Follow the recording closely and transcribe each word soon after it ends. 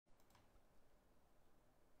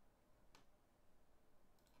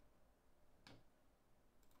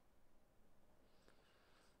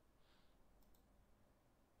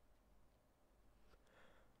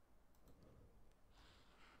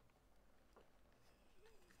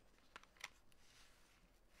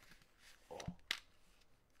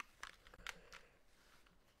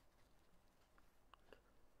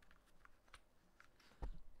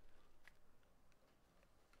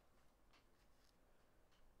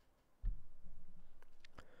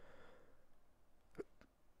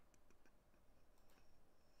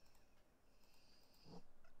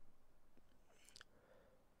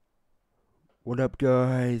What up,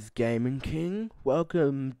 guys? Gaming King.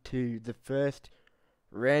 Welcome to the first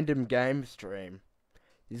random game stream.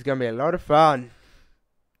 This is gonna be a lot of fun.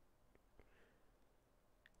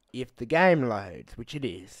 If the game loads, which it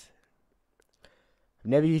is. I've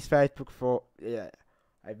never used Facebook before.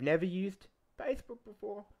 I've never used Facebook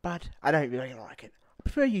before, but I don't really like it. I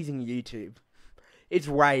prefer using YouTube. It's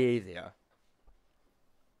way easier.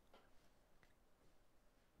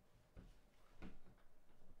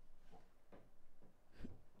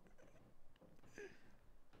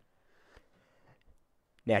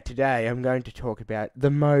 Now today I'm going to talk about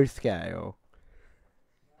the Mo scale.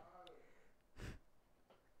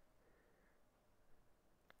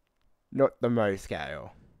 Not the Mo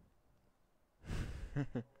scale.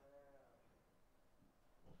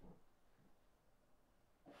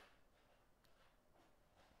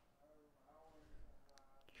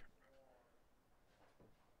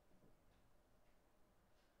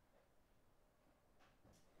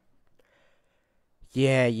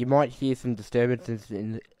 Yeah, you might hear some disturbances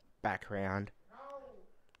in the background.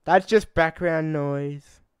 That's just background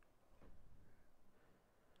noise.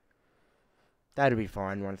 That'll be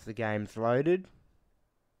fine once the game's loaded.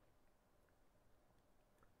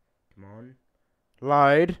 Come on.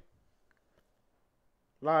 Load.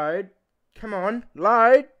 Load. Come on.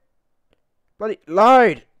 Load. Bloody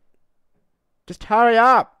load. Just hurry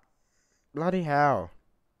up. Bloody hell.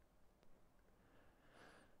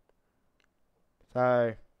 So,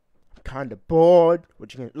 I'm kind of bored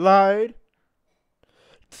watching it load.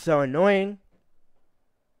 It's so annoying.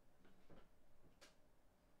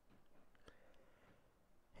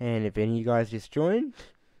 And if any of you guys just joined,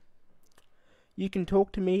 you can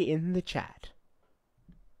talk to me in the chat.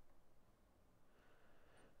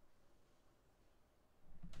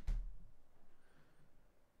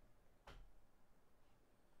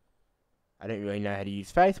 I don't really know how to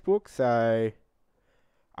use Facebook, so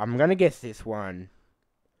I'm gonna guess this one.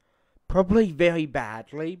 Probably very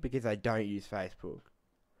badly because I don't use Facebook.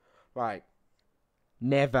 Like,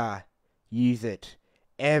 never use it.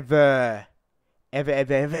 Ever.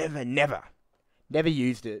 Ever, never. Never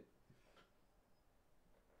used it.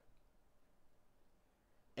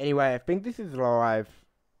 Anyway, I think this is live.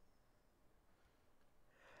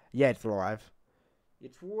 Yeah, it's live.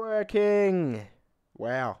 It's working.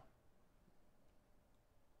 Wow.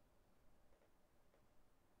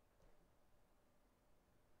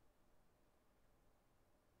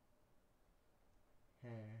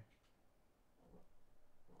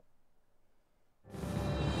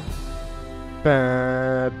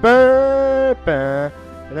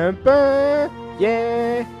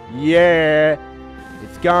 Yeah.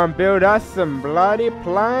 It's gonna build us some bloody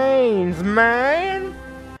planes, man.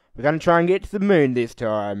 We're gonna try and get to the moon this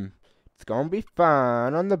time. It's gonna be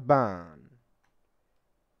fun on the barn.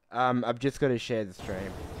 I've just got to share the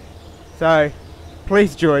stream. So,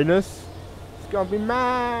 please join us. It's gonna be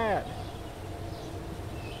mad.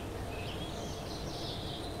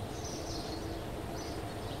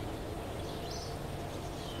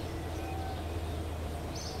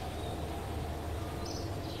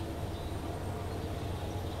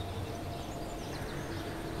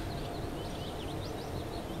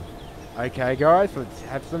 Okay guys, let's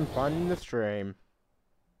have some fun in the stream.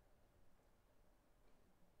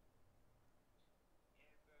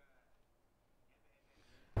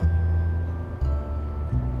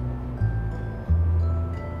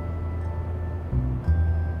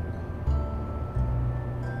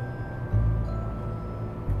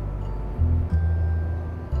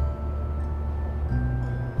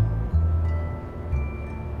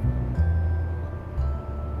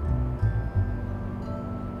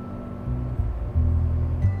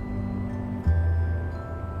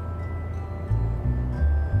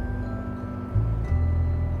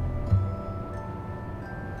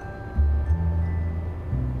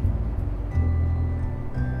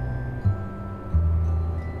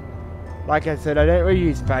 Like I said, I don't really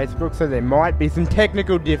use Facebook, so there might be some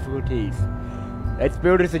technical difficulties. Let's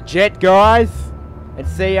build us a jet, guys, and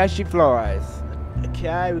see how she flies.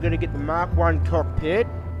 Okay, we're gonna get the Mark 1 cockpit.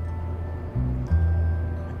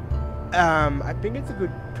 I think it's a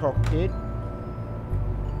good cockpit.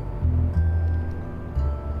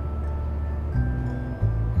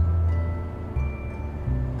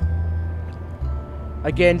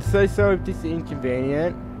 Again, so sorry if this is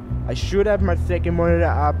inconvenient. I should have my second monitor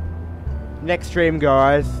up next stream,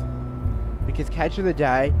 guys, because Catch of the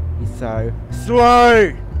Day is so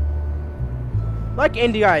slow, like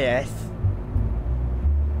NDIS.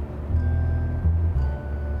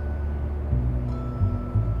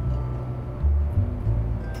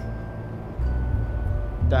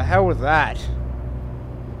 The hell was that?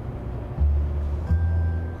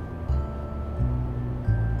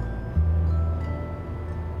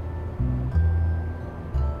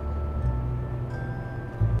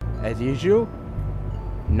 as usual.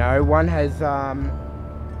 No one has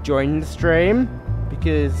joined the stream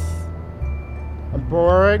because I'm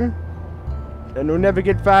boring and will never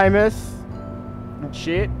get famous and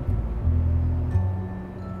shit.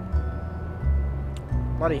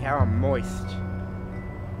 Bloody hell, I'm moist.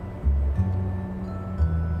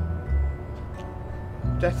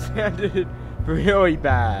 That sounded really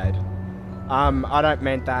bad. I don't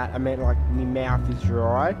meant that. I meant like my mouth is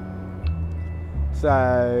dry. So,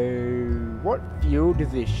 what fuel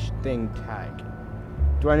does this thing take?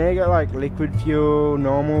 Do I need to get like liquid fuel,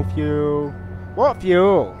 normal fuel? What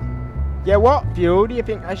fuel? Yeah, what fuel do you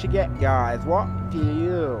think I should get, guys? What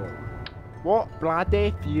fuel? What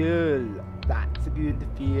bloody fuel? That's a good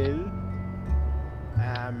fuel.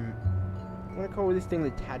 I'm gonna call this thing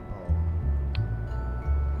the tadpole.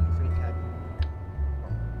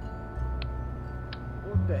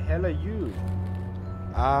 What the hell are you?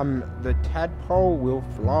 The tadpole will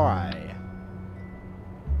fly.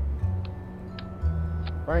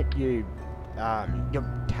 Won't you, your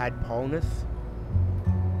tadpoleness?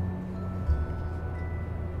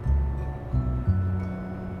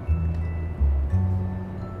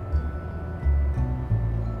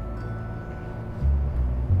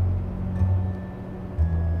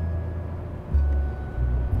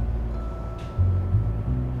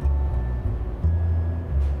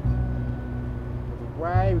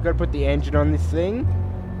 We've got to put the engine on this thing,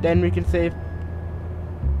 then we can see if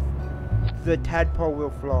the tadpole will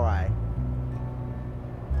fly.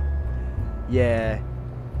 Yeah.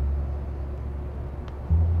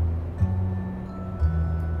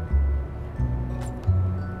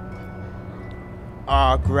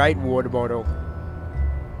 Ah, great water bottle.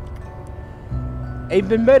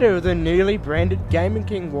 Even better than newly branded Gaming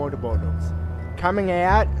King water bottles. Coming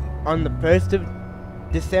out on the 1st of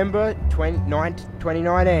December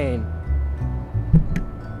 2019.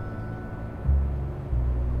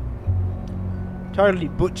 Totally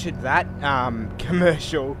butchered that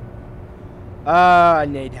commercial. I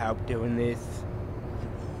need help doing this.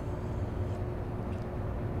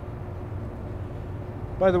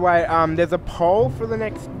 By the way, there's a poll for the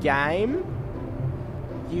next game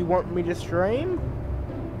you want me to stream.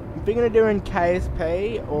 I'm thinking of doing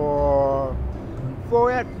KSP or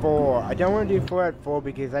Fallout 4. I don't want to do Fallout 4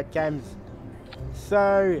 because that game's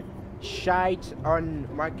so shite on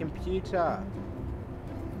my computer.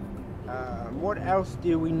 What else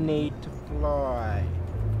do we need to fly?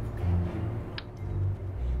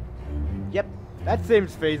 Yep, that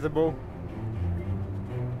seems feasible.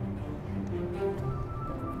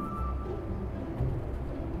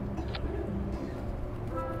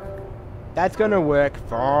 That's gonna work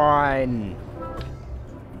fine.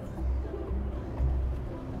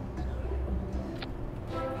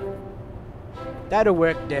 That'll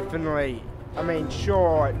work definitely. I mean,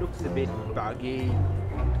 sure, it looks a bit buggy,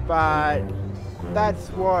 but that's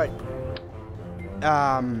what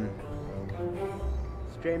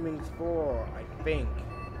streaming's for, I think.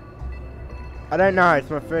 I don't know, it's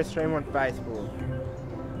my first stream on Facebook.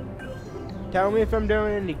 Tell me if I'm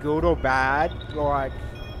doing any good or bad, like,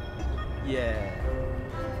 yeah.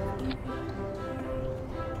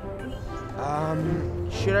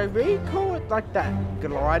 Should I really call it like that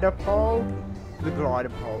glider pole? The glider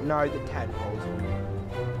pole. No, the tadpoles.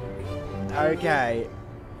 Okay.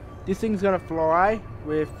 This thing's gonna fly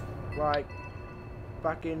with, like,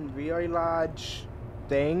 fucking really large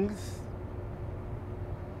things.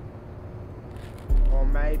 Or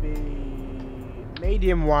maybe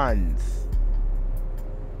medium ones.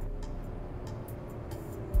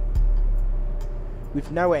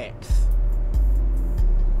 With no X.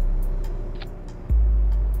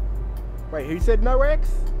 Wait, who said no X?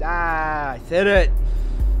 Ah, I said it.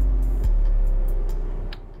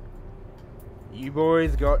 You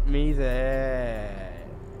boys got me there.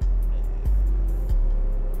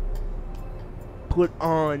 Put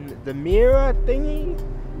on the mirror thingy,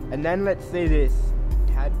 and then let's see this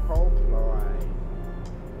tadpole fly.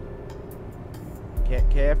 Get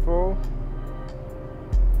careful.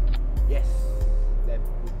 Yes, they've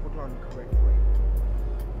been put on correctly.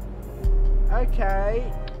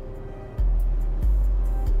 Okay.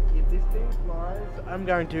 If this thing flies, I'm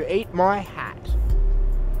going to eat my hat.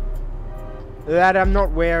 That I'm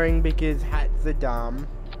not wearing because hats are dumb.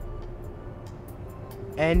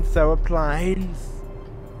 And so are planes.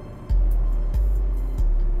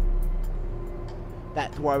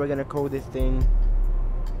 That's why we're gonna call this thing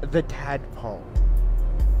the tadpole.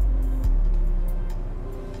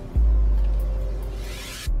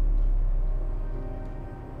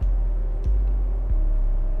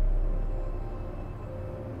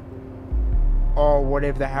 Or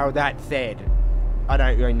whatever the hell that said. I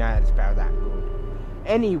don't really know how to spell that good.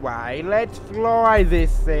 Anyway, let's fly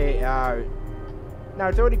this thing. No,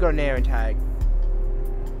 it's already got an air intake.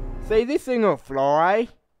 See, this thing will fly.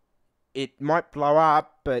 It might blow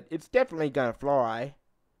up, but it's definitely gonna fly.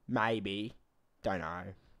 Maybe. Don't know.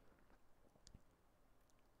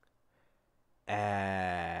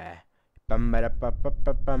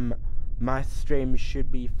 Bum. My stream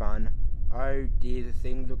should be fun. Oh dear, the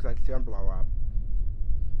thing looks like it's gonna blow up.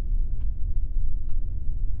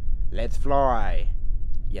 Let's fly.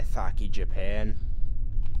 Yasaki, Japan.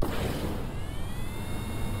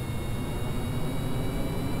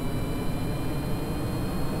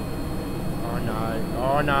 Oh no,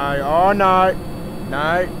 oh no, oh no.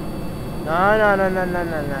 No. No.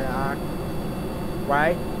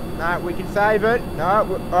 Wait. No, we can save it. No,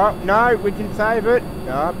 we can save it.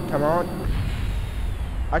 Oh, come on.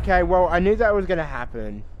 Okay, well, I knew that was gonna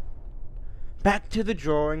happen. Back to the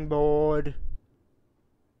drawing board.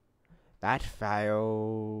 That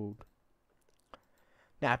failed.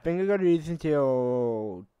 Now, I think I've got to do this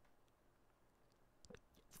until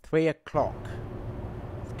 3 o'clock.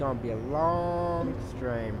 It's gonna be a long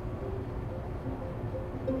stream.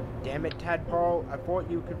 Damn it, Tadpole. I thought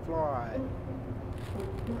you could fly.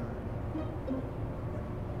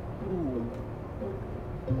 Ooh.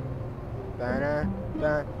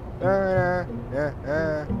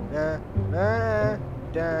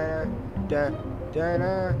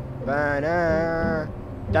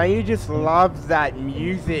 Don't you just love that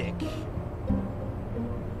music?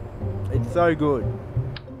 It's so good.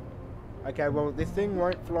 Okay, well, this thing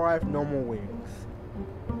won't fly with normal wings.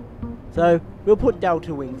 So, we'll put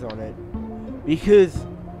delta wings on it. Because,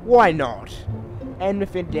 why not? And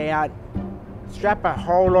if in doubt, strap a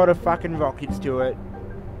whole lot of fucking rockets to it.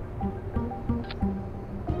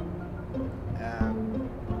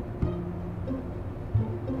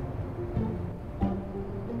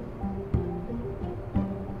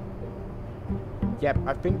 Yep,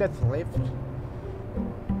 I think that's left.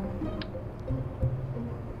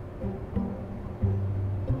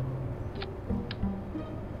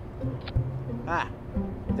 Ah,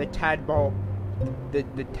 the tadpole. The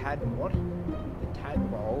tad what? The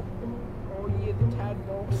tadpole. Oh yeah, the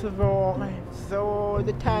tadpole survives. So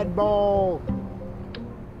the tadpole.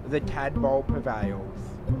 The tadpole prevails.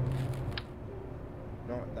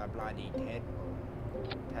 Not the bloody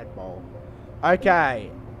tadpole.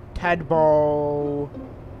 Okay. Tadpole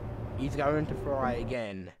is going to fly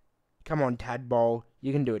again. Come on, Tadpole.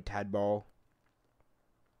 You can do it, Tadpole.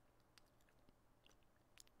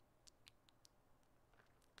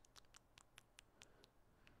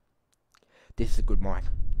 This is a good one.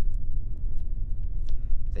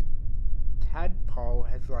 The Tadpole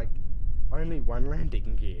has like only one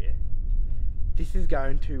landing gear. This is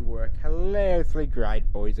going to work hilariously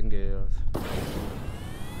great, boys and girls.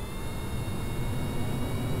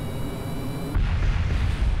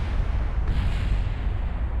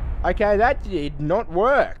 Okay, that did not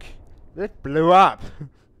work. That blew up.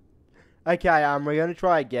 Okay, we're gonna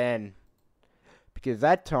try again. Because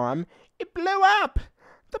that time, it blew up!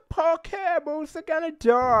 The poor Kerbals are gonna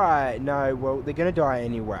die! No, well, they're gonna die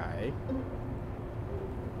anyway.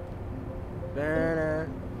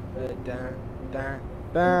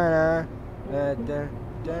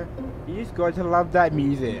 You just got to love that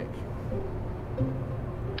music.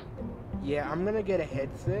 Yeah, I'm gonna get a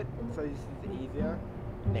headset, so this is easier.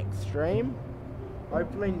 Next stream.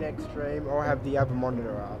 Hopefully next stream I'll have the other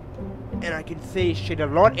monitor up. And I can see shit a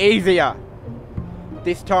lot easier.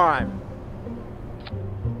 This time.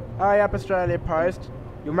 Hurry up, Australia Post.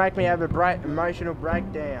 You'll make me have a emotional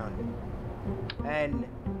breakdown. And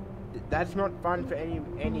that's not fun for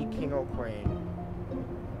any king or queen.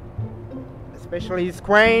 Especially his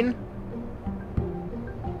queen.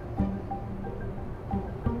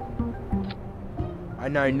 I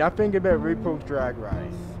know nothing about RuPaul's Drag Race.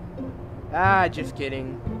 Ah, just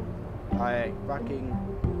kidding. I fucking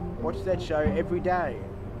watch that show every day.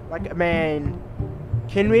 Like, man,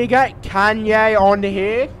 can we get Kanye on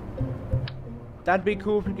here? That'd be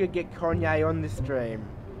cool if we could get Kanye on the stream.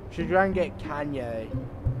 Should try and get Kanye.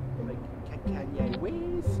 Like, Kanye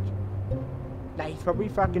West? Nah, he's probably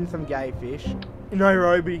fucking some gay fish. In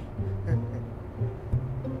Nairobi.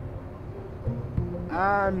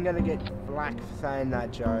 I'm gonna get black for saying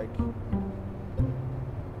that joke.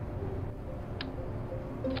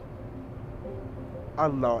 A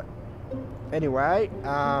lot. Anyway,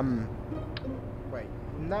 wait,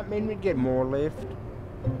 wouldn't that mean we'd get more lift?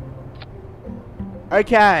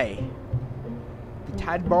 Okay. The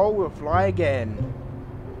tadpole will fly again.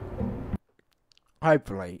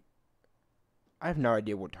 Hopefully. I have no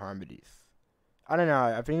idea what time it is. I don't know,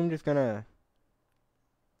 I think I'm just gonna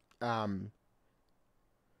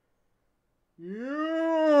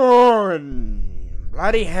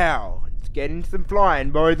Bloody hell. Let's get into some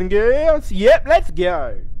flying, boys and girls. Yep, let's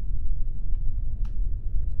go.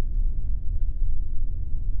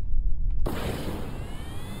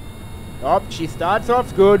 Up, she starts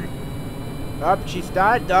off good. Up, she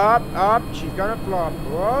starts up, she's gonna flop.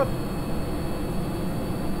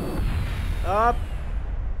 Up.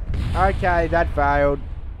 Okay, that failed.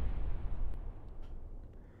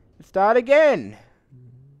 Start again.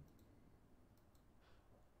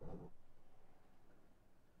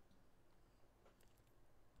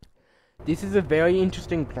 This is a very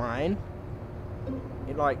interesting plane.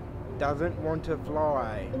 It like doesn't want to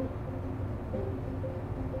fly.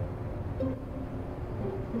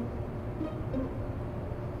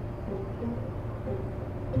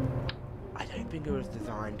 I don't think it was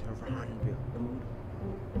designed to run real good.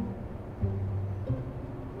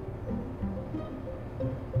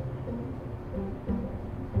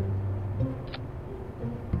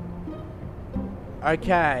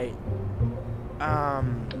 Okay.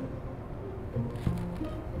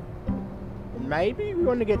 Maybe we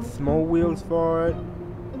want to get small wheels for it.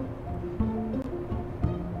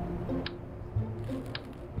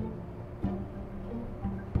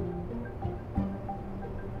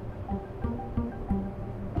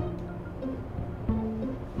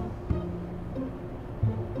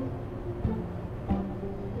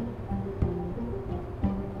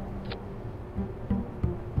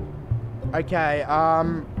 Okay,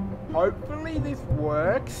 hopefully this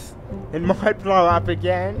works. It might blow up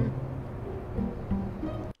again.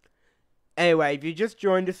 Anyway, if you just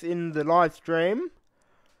joined us in the live stream,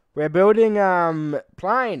 we're building,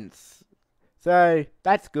 planes. So,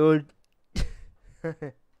 that's good.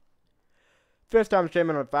 First time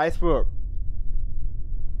streaming on Facebook.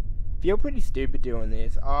 Feel pretty stupid doing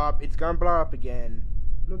this. It's gonna blow up again.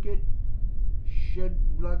 Look at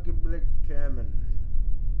Shudbluggablick Kerman.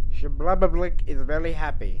 Shablubbablick is very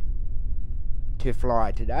happy to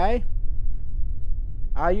fly today.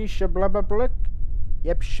 Are you Shablubbablick?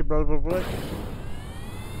 Yep, Shablubbablick.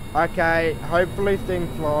 Okay, hopefully this thing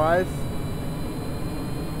flies.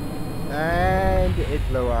 And it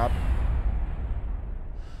blew up.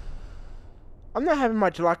 I'm not having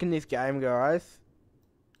much luck in this game, guys.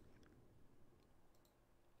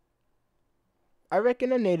 I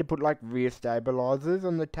reckon I need to put like rear stabilizers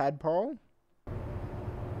on the tadpole.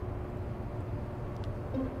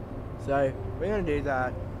 So, we're gonna do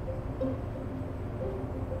that.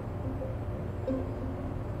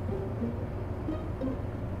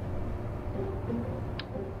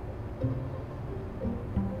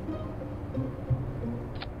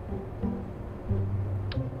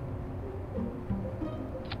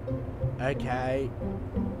 Okay.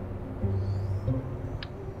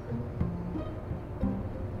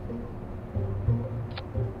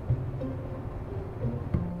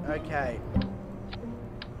 Okay.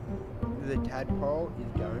 The tadpole is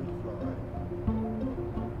going to fly.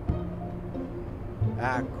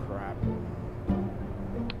 Ah, crap.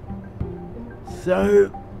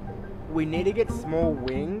 So, we need to get small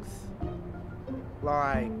wings.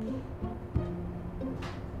 Like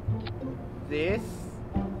this.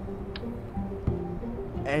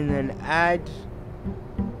 And then add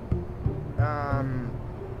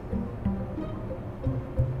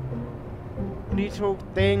little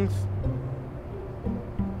things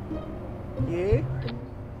here.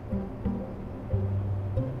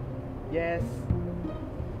 Yes.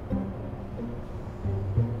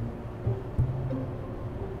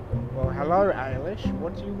 Well, hello, Eilish.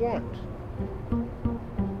 What do you want?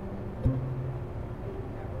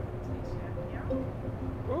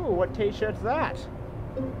 Ooh, what t-shirt's that?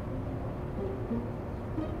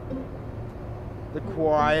 The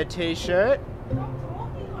choir t-shirt. Stop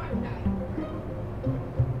talking like that.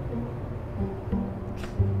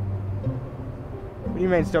 What do you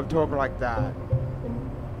mean stop talking like that?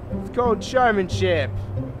 It's called showmanship.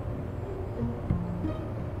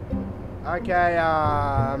 Okay,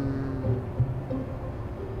 oh,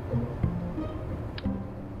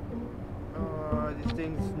 this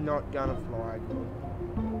thing's not gonna fly good.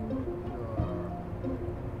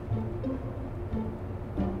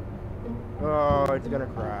 Oh, it's gonna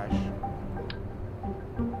crash.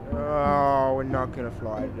 Oh, we're not gonna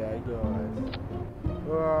fly today, guys.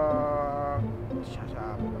 Oh, shut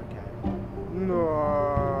up, okay.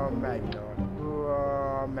 No, maybe not.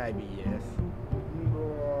 Oh, maybe yes.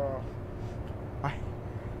 No. I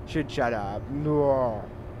should shut up. No.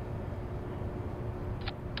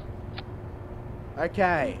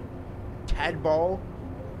 Okay. Tadpole.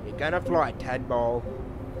 You're gonna fly, Tadpole.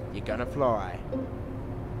 You're gonna fly.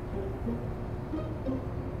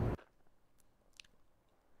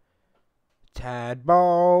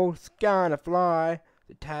 tadpole's gonna fly.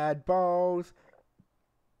 The tadpole's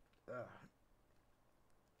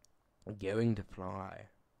going to fly.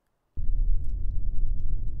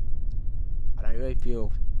 I don't really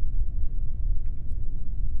feel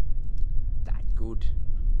that good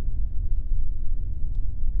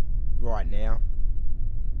right now.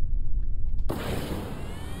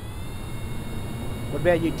 What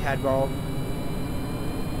about you, tadpole?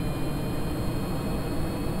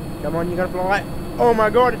 Come on, you gotta fly. Oh my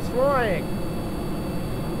god, it's flying!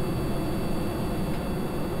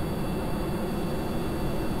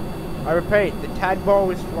 I repeat, the tadpole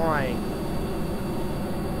is flying.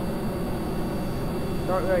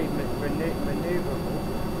 Not really maneuverable.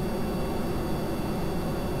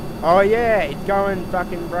 Oh yeah, it's going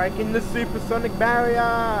fucking breaking the supersonic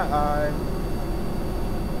barrier!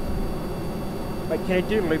 Wait, can it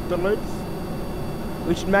do loop-the-loops?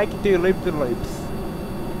 We should make it do loop-the-loops.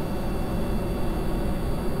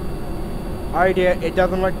 Oh dear, it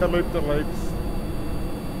doesn't like the loop-the-loops.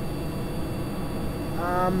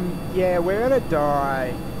 Yeah, we're gonna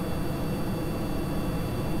die.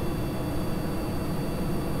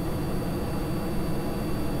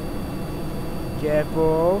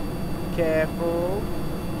 Careful, careful.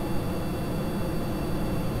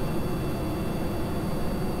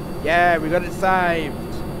 Yeah, we got it saved.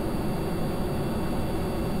 It's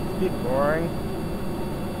a bit boring.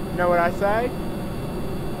 You know what I say?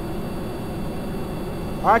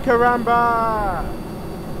 Ay caramba!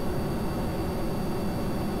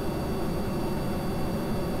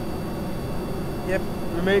 Yep,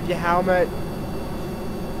 remove your helmet.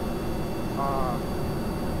 Oh.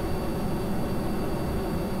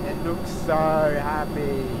 It looks so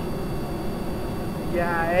happy.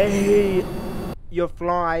 Yay! You're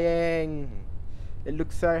flying. It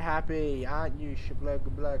looks so happy, aren't you, Shablugga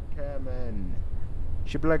Black Kerman?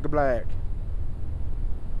 Shablugga Black.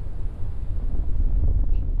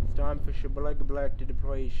 It's time for Shablugga Black to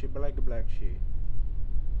deploy his Shablugga Black shit.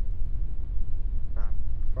 Ah,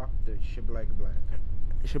 fuck the Shablugga Black.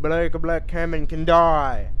 Shablugga Black Kerman can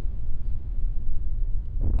die.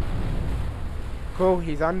 Cool,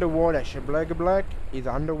 he's underwater. Shablugga Black is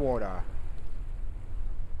underwater.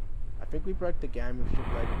 I think we broke the game with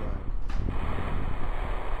Shablugga Black.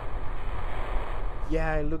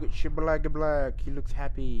 Yeah, look at Shablugga Black. He looks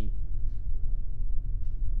happy.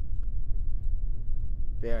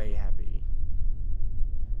 Very happy.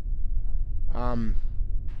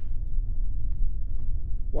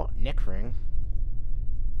 What? Neck ring?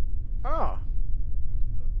 Oh.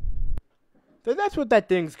 So that's what that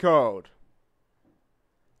thing's called.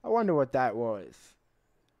 I wonder what that was.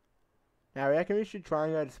 Now, I reckon we should try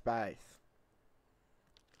and go to space.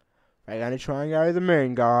 We're going to try and go to the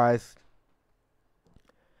moon, guys.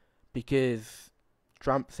 Because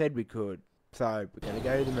Trump said we could. So, we're going to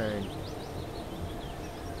go to the moon.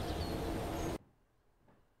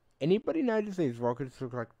 Anybody notice these rockets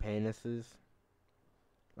look like penises?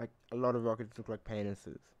 Like, a lot of rockets look like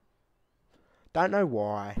penises. Don't know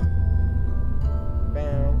why.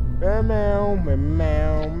 Bow, bow, bow, bow,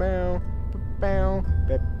 bow, bow, bow,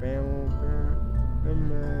 bow, bow.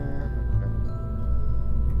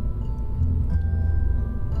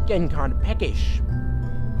 Getting kind of peckish.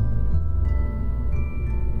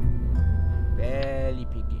 Very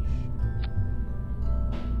peckish.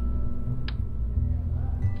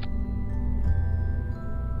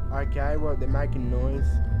 Okay, well, they're making noise.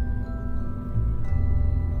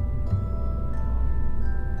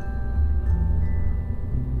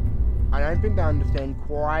 I don't think they understand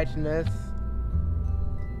quietness.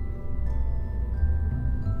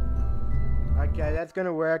 Okay, that's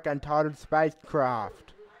gonna work. Untitled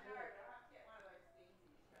Spacecraft.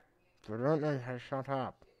 I don't know how to shut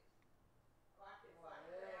up.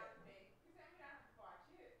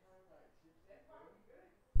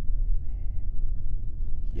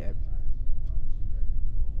 Yep.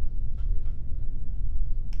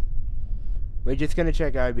 We're just gonna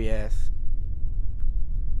check OBS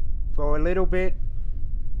for a little bit.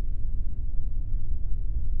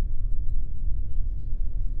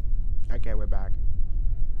 Okay, we're back.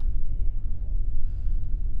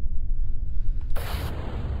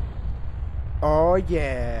 Oh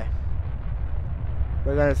yeah.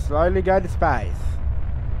 We're gonna slowly go to space.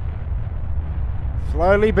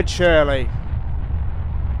 Slowly but surely.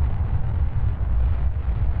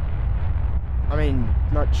 I mean,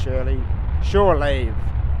 not surely. Shore leave.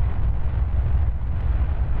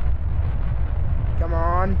 Come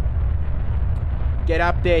on. Get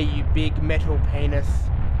up there, you big metal penis.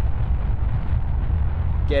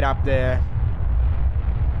 Get up there.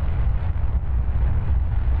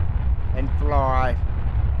 And fly.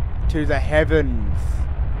 to the heavens,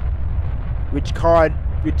 which cod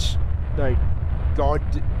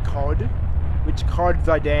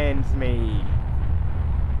Zidans me.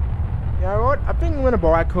 You know what? I think I'm gonna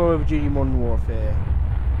buy Call of Duty Modern Warfare.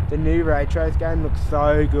 The new Ray Trace game looks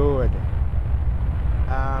so good.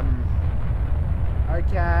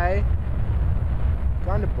 Okay.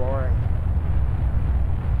 Kinda boring.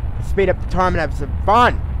 Speed up the time and have some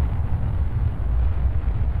fun.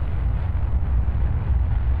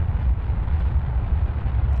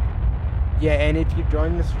 Yeah, and if you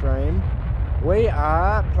join the stream, we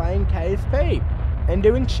are playing KSP and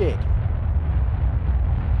doing shit.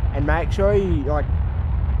 And make sure you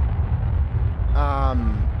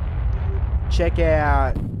check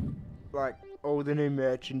out all the new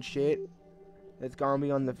merch and shit that's gonna be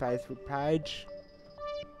on the Facebook page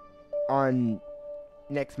on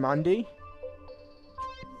next Monday.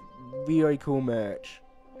 Really cool merch.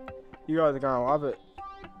 You guys are gonna love it.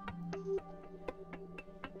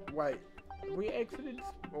 Wait, have we exited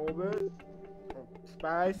orbit? Or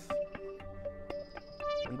space?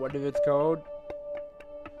 And whatever it's called.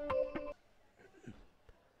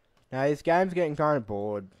 Now this game's getting kind of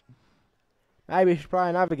bored. Maybe we should play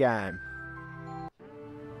another game.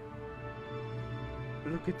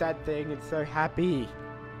 Look at that thing, it's so happy.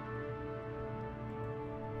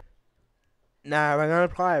 No, we're gonna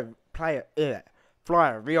fly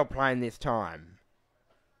a real plane this time.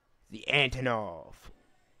 The Antonov.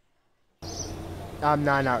 No,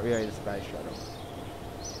 not really the space shuttle.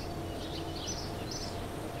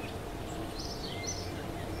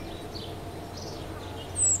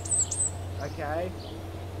 Okay.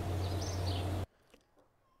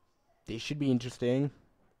 This should be interesting.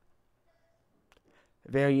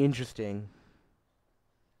 Very interesting.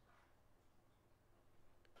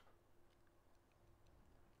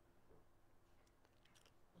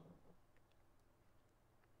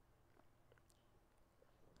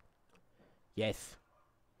 Yes.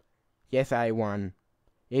 Yes, A1.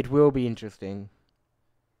 It will be interesting.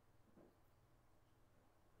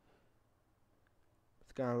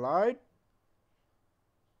 It's gonna load.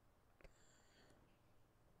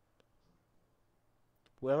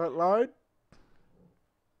 Will it load?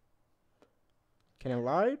 Can it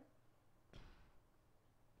load?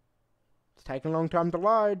 It's taking a long time to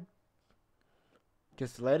load.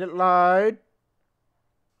 Just let it load.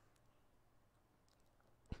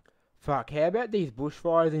 Fuck, how about these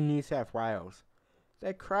bushfires in New South Wales?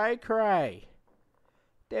 They're cray.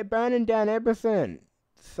 They're burning down everything.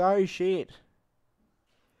 So shit.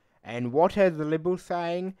 And what are the Liberals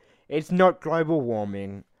saying? It's not global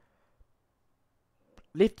warming.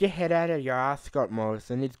 Lift your head out of your ass, Scott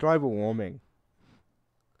Morrison. It's global warming.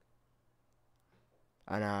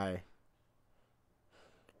 I know.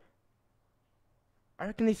 I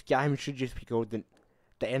reckon this game should just be called the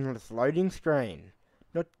Endless Loading Screen.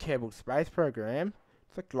 Not Kerbal Space Program.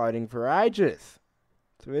 It's like loading for ages.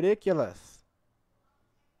 It's ridiculous.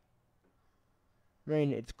 I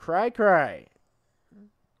mean, it's cray.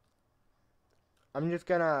 I'm just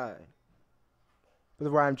gonna... By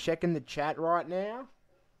the way, I'm checking the chat right now.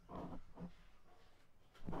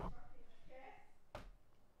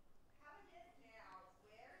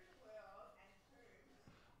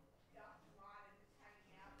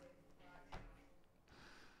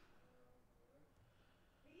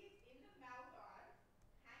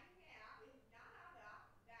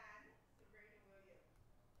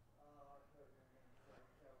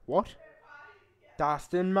 What?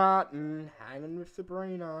 Dustin Martin hanging with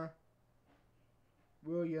Sabrina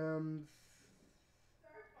Williams.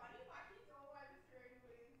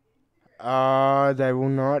 They will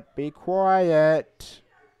not be quiet.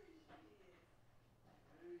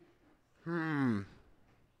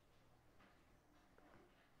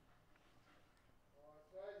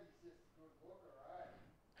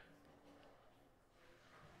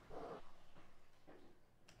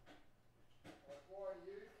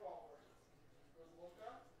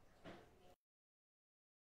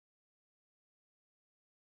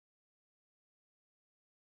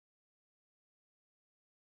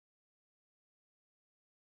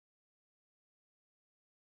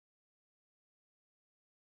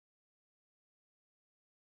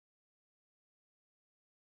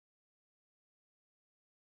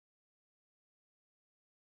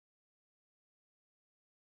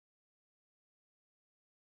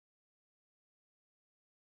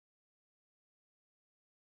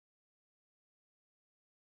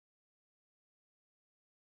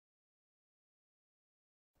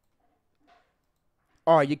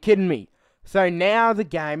 Oh, you're kidding me. So now the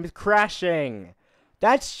game is crashing.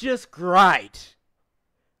 That's just great.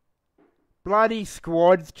 Bloody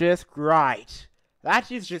squad's just great.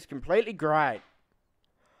 That is just completely great.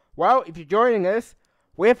 Well, if you're joining us,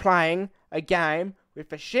 we're playing a game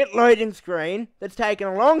with a shit loading screen that's taken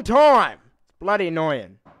a long time. It's bloody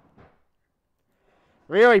annoying.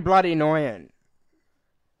 Really bloody annoying.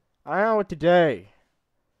 I don't know what to do.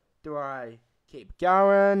 Do I keep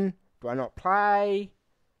going? Do I not play?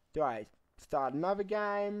 Do I start another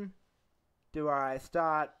game? Do I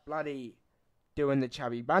start bloody doing the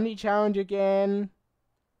Chubby Bunny challenge again?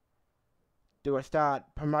 Do I start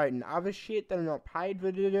promoting other shit that I'm not paid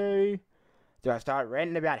for to do? Do I start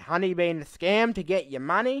ranting about honey being a scam to get your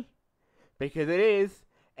money? Because it is.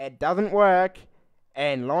 It doesn't work.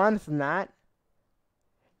 And lines from that.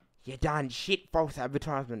 You done shit false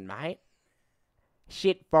advertisement, mate.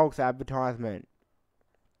 Shit false advertisement.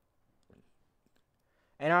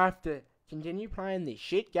 And I have to continue playing this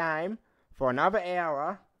shit game for another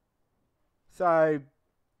hour. So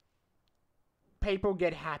people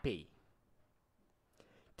get happy.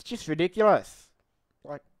 It's just ridiculous.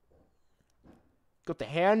 Like, got the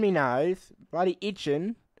hair on me nose, bloody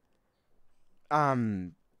itching,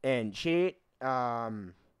 and shit,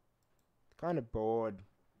 kind of bored.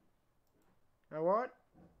 You know what?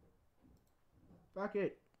 Fuck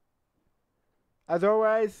it. As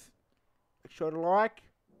always, make sure to like,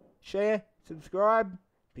 share, subscribe,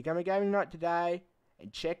 become a Gaming Knight today,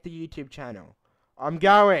 and check the YouTube channel. I'm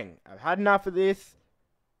going. I've had enough of this.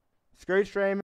 Screw streaming.